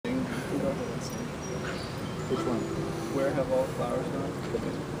Which one? Where have all flowers gone?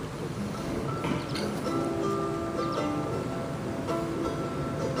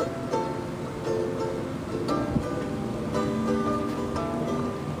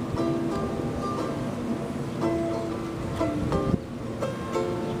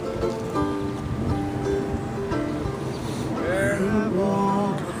 Where have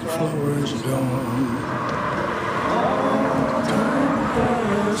all the flowers gone? Long time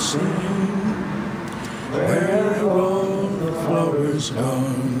passing. Where have all the flowers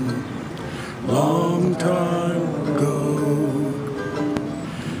gone? Long time ago.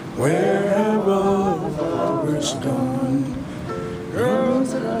 Where have all the flowers gone?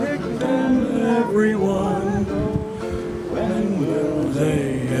 Girls that picked them, everyone. When will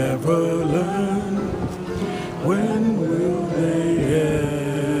they ever learn? When will they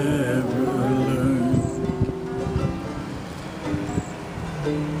ever learn?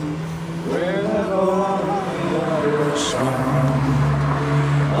 Where have all gone?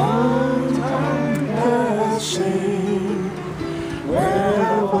 Long time passing. Where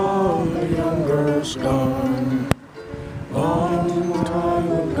have all the young girls gone? Long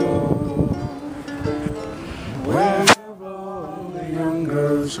time ago. Where have all the young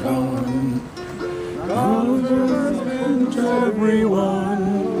girls gone? Husbands, everyone.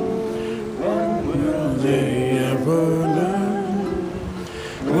 When will they ever learn?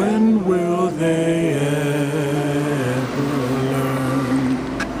 When will they ever learn?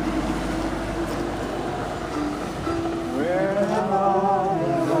 Where have all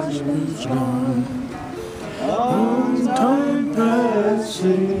the husbands gone? Long time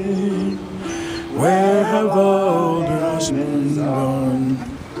passing. Where have all the husbands gone?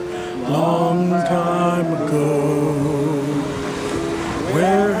 Long time ago.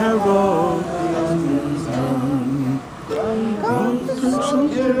 Where have all the husbands gone?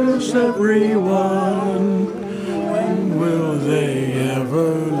 Soldiers, everyone. When will they ever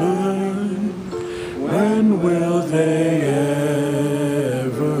learn? When will they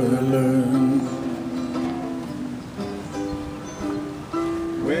ever learn?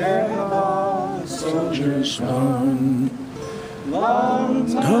 Where have all the soldiers gone? Long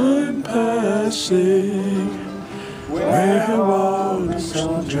time passing. Where have all the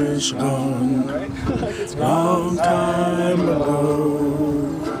soldiers gone? Long time ago.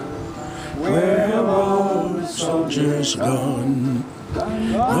 Where have all the soldiers gone?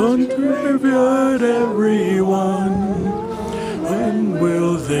 Gone to graveyard, everyone. When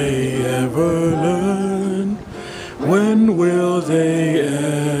will they ever learn? When will they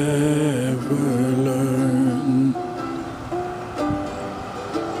ever learn?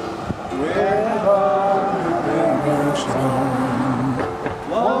 Where have all the graveyards gone?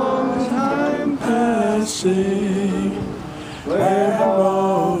 Long time passing. Where have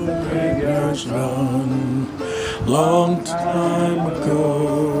all the graveyards gone? Long time ago.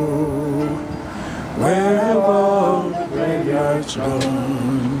 Where have all the graveyards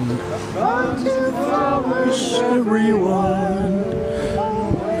gone? Gone to flowers, everyone.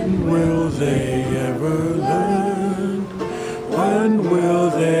 When will they ever learn? When will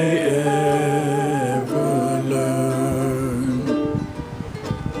they ever learn?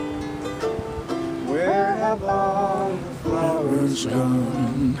 Where have all the flowers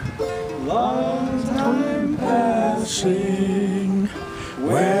gone? Long time passing.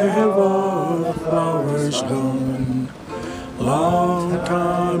 Where have all the flowers gone? Long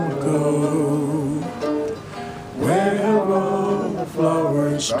time ago. Where have all the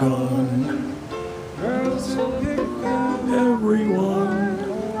flowers gone? Girls who pick them, everyone.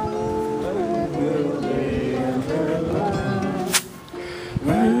 When will they ever learn?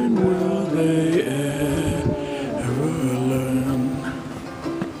 When will they ever learn?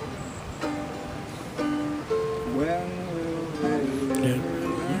 When will they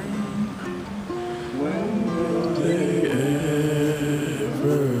ever learn? When will they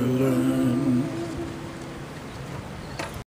ever learn?